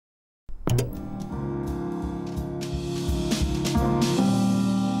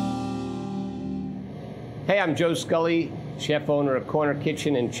Hey, I'm Joe Scully, chef owner of Corner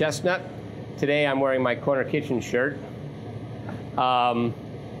Kitchen in Chestnut. Today I'm wearing my Corner Kitchen shirt. And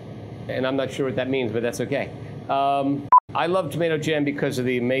I'm not sure what that means, but that's okay. I love tomato jam because of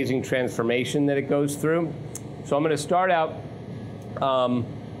the amazing transformation that it goes through. So I'm going to start out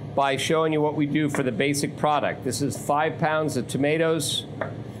by showing you what we do for the basic product. This is 5 pounds of tomatoes.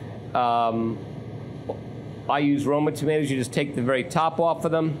 I use Roma tomatoes. You just take the very top off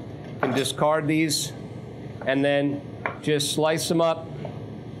of them and discard these, and then just slice them up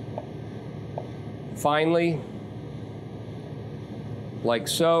finely, like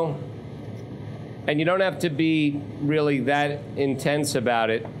so. And you don't have to be really that intense about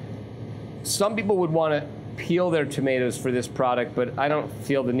it. Some people would want to peel their tomatoes for this product, but I don't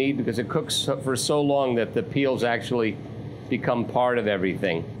feel the need because it cooks for so long that the peels actually become part of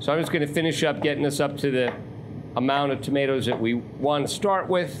everything. So I'm just going to finish up getting this up to the amount of tomatoes that we want to start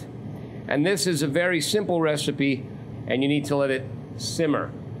with. And this is a very simple recipe, and you need to let it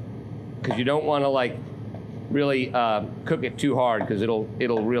simmer because you don't want to like really cook it too hard because it can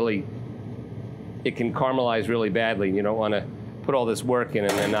caramelize really badly. You don't want to put all this work in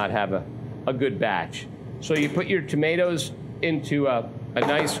and then not have a good batch. So you put your tomatoes into a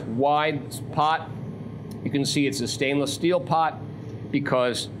nice wide pot. You can see it's a stainless steel pot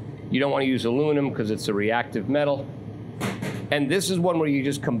because you don't want to use aluminum because it's a reactive metal. And this is one where you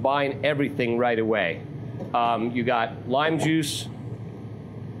just combine everything right away. You got lime juice,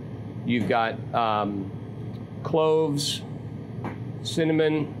 you've got cloves,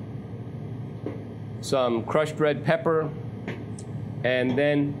 cinnamon, some crushed red pepper, and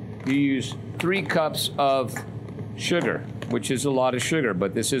then you use 3 cups of sugar, which is a lot of sugar,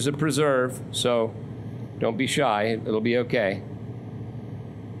 but this is a preserve, so don't be shy, it'll be okay.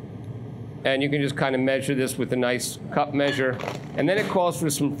 And you can just kind of measure this with a nice cup measure. And then it calls for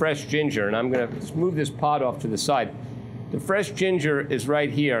some fresh ginger, and I'm gonna just move this pot off to the side. The fresh ginger is right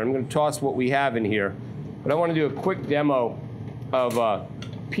here. I'm gonna toss what we have in here, but I wanna do a quick demo of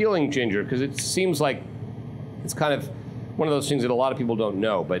peeling ginger, because it seems like it's kind of one of those things that a lot of people don't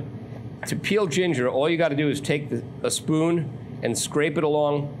know. But to peel ginger, all you got to do is take a spoon and scrape it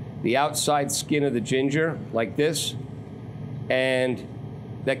along the outside skin of the ginger like this, and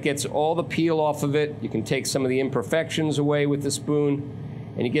that gets all the peel off of it. You can take some of the imperfections away with the spoon,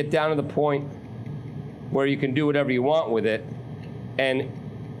 and you get down to the point where you can do whatever you want with it. And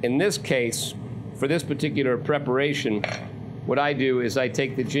in this case, for this particular preparation, what I do is I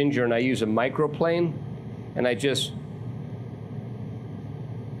take the ginger and I use a microplane, and I just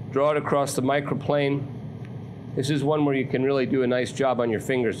draw it across the microplane. This is one where you can really do a nice job on your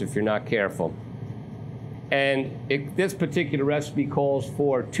fingers if you're not careful. And this particular recipe calls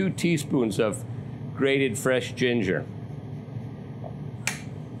for 2 teaspoons of grated fresh ginger.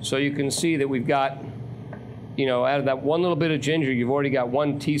 So you can see that we've got, you know, out of that one little bit of ginger, you've already got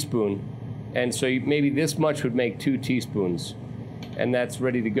 1 teaspoon. And so maybe this much would make 2 teaspoons. And that's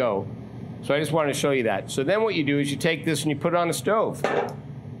ready to go. So I just wanted to show you that. So then what you do is you take this and you put it on the stove.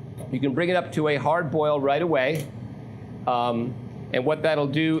 You can bring it up to a hard boil right away. And what that'll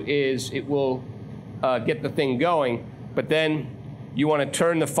do is it will get the thing going, but then you want to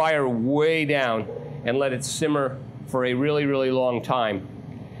turn the fire way down and let it simmer for a really, really long time.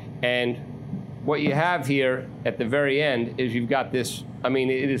 And what you have here at the very end is you've got this, I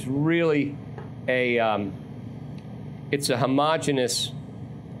mean, it is really it's a homogeneous,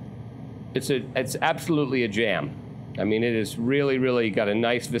 it's absolutely a jam. I mean, it is really, really got a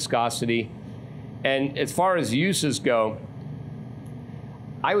nice viscosity. And as far as uses go,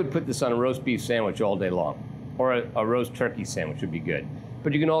 I would put this on a roast beef sandwich all day long, or a roast turkey sandwich would be good.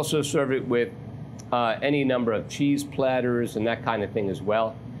 But you can also serve it with any number of cheese platters and that kind of thing as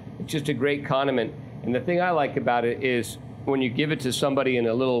well. It's just a great condiment. And the thing I like about it is when you give it to somebody in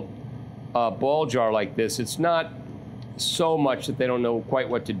a little ball jar like this, it's not so much that they don't know quite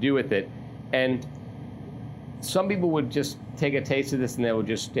what to do with it. And some people would just take a taste of this and they would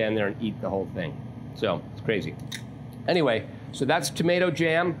just stand there and eat the whole thing. So it's crazy. Anyway, so that's tomato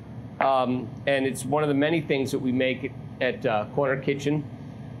jam, and it's one of the many things that we make at Corner Kitchen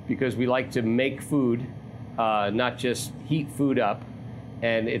because we like to make food, not just heat food up.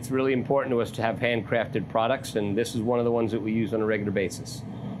 And it's really important to us to have handcrafted products, and this is one of the ones that we use on a regular basis.